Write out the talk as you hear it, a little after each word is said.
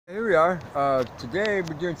Here we are. Today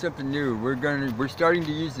we're doing something new. We're starting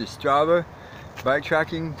to use the Strava bike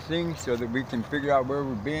tracking thing so that we can figure out where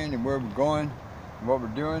we've been and where we're going and what we're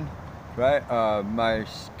doing. Right. My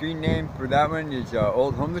screen name for that one is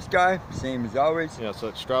Old Homeless Guy, same as always. Yeah, so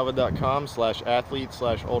it's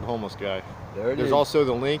strava.com/athlete/old homeless guy. There's also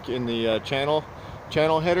the link in the channel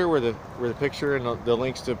header where the picture and the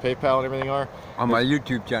links to PayPal and everything are. On my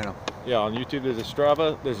YouTube channel. Yeah, on YouTube there's a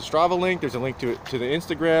Strava link, there's a link to the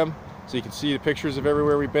Instagram, so you can see the pictures of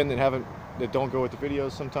everywhere we've been that don't go with the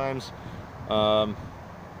videos sometimes.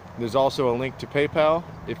 There's also a link to PayPal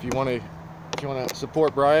if you want to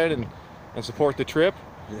support Brian and support the trip.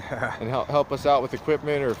 Yeah. And help us out with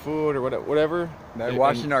equipment or food or whatever.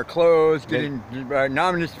 Washing our clothes, our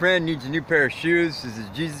anonymous friend needs a new pair of shoes. His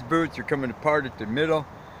Jesus boots are coming apart at the middle.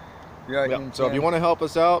 Yeah, so if you want to help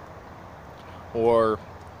us out or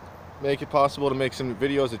make it possible to make some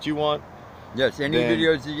videos that you want. Yes,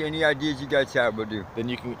 any ideas you guys have, we'll do. Then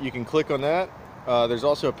you can click on that. There's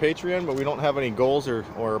also a Patreon, but we don't have any goals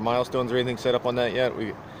or milestones or anything set up on that yet.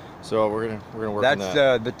 So we're gonna work on that.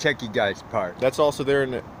 That's the techie guys part. That's also there in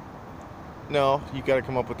the. No, you got to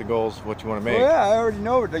come up with the goals of what you want to make. Well, yeah, I already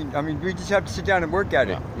know. I mean, we just have to sit down and work at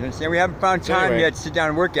it. You understand? We haven't found time yet to sit down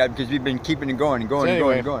and work at it because we've been keeping it going and going and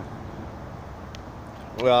going and going.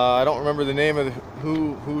 Well, I don't remember the name of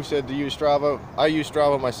who said to use Strava. I use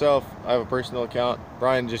Strava myself. I have a personal account.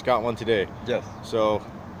 Brian just got one today. Yes. So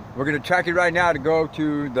we're gonna track it right now to go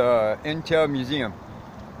to the Intel Museum.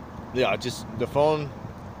 Yeah, just the phone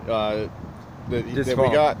that we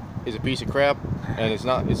got is a piece of crap, and it's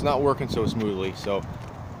not working so smoothly. So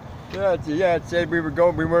yeah, it said we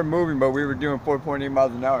weren't moving, but we were doing 4.8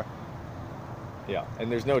 miles an hour. Yeah,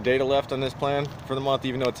 and there's no data left on this plan for the month,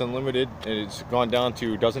 even though it's unlimited, and it's gone down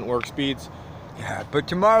to doesn't work speeds. Yeah, but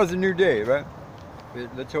tomorrow's a new day, right?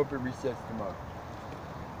 Let's hope it resets tomorrow.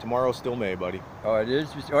 Tomorrow's still May, buddy. Oh, it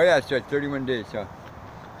is? Oh yeah, it's right, 31 days, huh?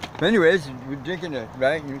 But anyways, we're drinking it,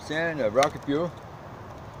 right? You understand? Rocket fuel.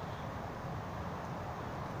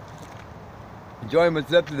 Enjoying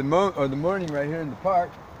what's up to the morning right here in the park.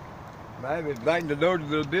 Right, we're lighting the load a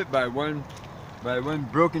little bit by one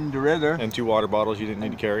broken derailleur. And 2 water bottles you didn't need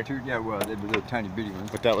to carry. Yeah, well, they were little tiny bitty ones.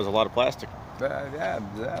 But that was a lot of plastic. Yeah,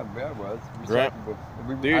 it was. Recyclable.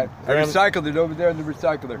 Dude, I recycled it over there in the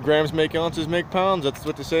recycler. Grams make ounces, make pounds. That's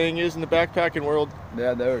what the saying is in the backpacking world.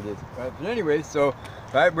 Yeah, there it is. Right, but anyway, so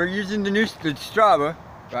we're using the Strava.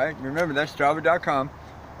 Right, remember that's Strava.com.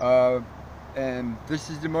 And this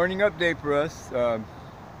is the morning update for us, the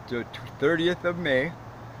 30th of May,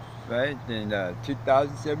 right, in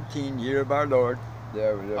 2017, year of our Lord.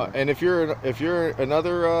 There we go. And if you're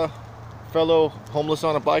another fellow homeless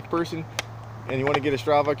on a bike person, and you want to get a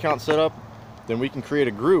Strava account set up, then we can create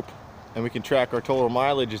a group, and we can track our total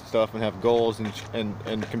mileage and stuff, and have goals and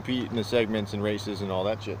compete in the segments and races and all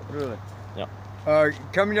that shit. Really? Yeah.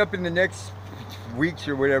 Coming up in the next weeks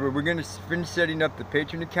or whatever, we're gonna finish setting up the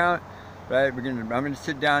Patreon account. Right, I'm gonna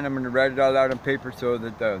sit down. I'm gonna write it all out on paper so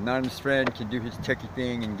that the anonymous friend can do his techie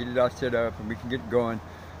thing and get it all set up, and we can get going.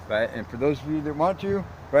 Right, and for those of you that want to,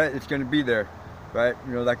 right, it's gonna be there. Right,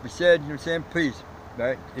 you know, like we said, you know what I'm saying? Please,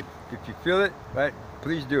 right, if you feel it, right,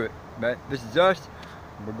 please do it. Right, this is us.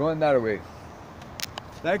 We're going that way.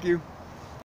 Thank you.